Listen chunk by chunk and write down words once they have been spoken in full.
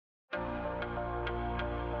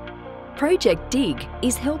Project DIG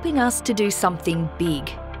is helping us to do something big.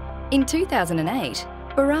 In 2008,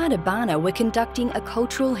 Barada Barna were conducting a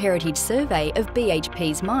cultural heritage survey of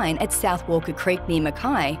BHP's mine at South Walker Creek near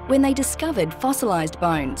Mackay when they discovered fossilised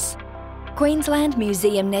bones. Queensland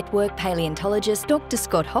Museum Network paleontologist Dr.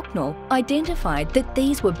 Scott Hocknell identified that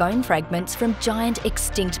these were bone fragments from giant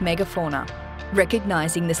extinct megafauna.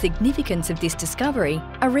 Recognising the significance of this discovery,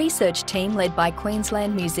 a research team led by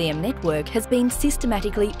Queensland Museum Network has been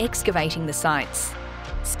systematically excavating the sites.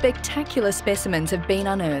 Spectacular specimens have been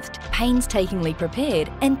unearthed, painstakingly prepared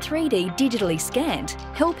and 3D digitally scanned,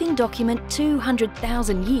 helping document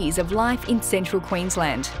 200,000 years of life in central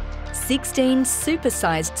Queensland. 16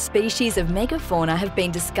 supersized species of megafauna have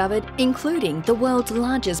been discovered, including the world's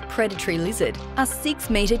largest predatory lizard, a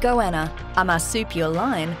 6-metre goanna, a marsupial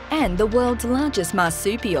lion, and the world's largest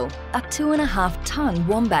marsupial, a 2.5-tonne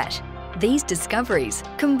wombat. These discoveries,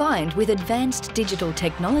 combined with advanced digital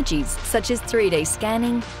technologies such as 3D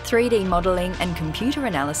scanning, 3D modelling and computer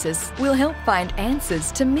analysis, will help find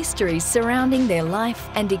answers to mysteries surrounding their life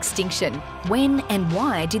and extinction. When and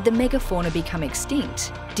why did the megafauna become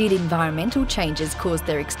extinct? Did environmental changes cause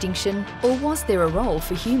their extinction, or was there a role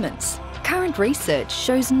for humans? Current research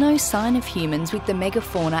shows no sign of humans with the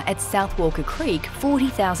megafauna at South Walker Creek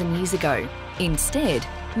 40,000 years ago. Instead,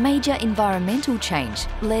 major environmental change,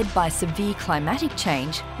 led by severe climatic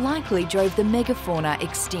change, likely drove the megafauna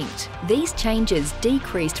extinct. These changes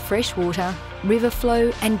decreased freshwater, river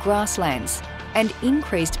flow and grasslands, and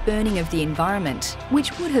increased burning of the environment,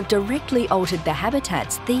 which would have directly altered the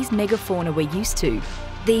habitats these megafauna were used to.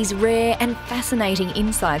 These rare and fascinating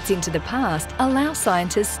insights into the past allow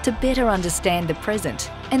scientists to better understand the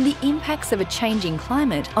present and the impacts of a changing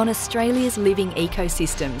climate on Australia's living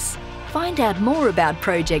ecosystems. Find out more about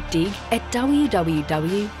Project DIG at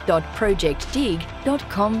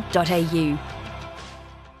www.projectdig.com.au.